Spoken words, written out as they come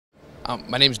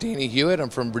My name is Danny Hewitt. I'm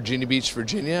from Virginia Beach,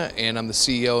 Virginia, and I'm the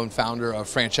CEO and founder of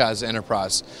Franchise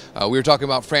Enterprise. We were talking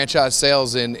about franchise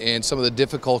sales and some of the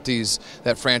difficulties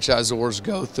that franchisors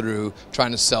go through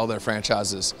trying to sell their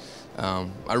franchises.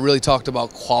 I really talked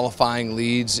about qualifying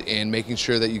leads and making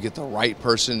sure that you get the right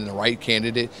person and the right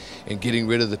candidate and getting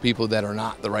rid of the people that are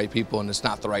not the right people and it's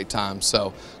not the right time.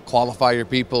 So qualify your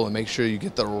people and make sure you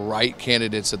get the right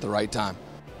candidates at the right time.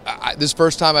 This is the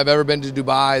first time I've ever been to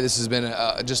Dubai. This has been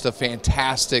just a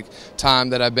fantastic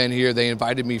time that I've been here. They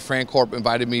invited me, FranCorp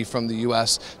invited me from the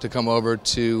U.S. to come over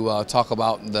to talk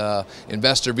about the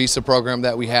investor visa program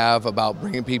that we have, about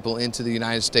bringing people into the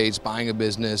United States, buying a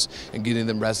business, and getting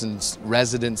them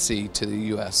residency to the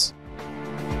U.S.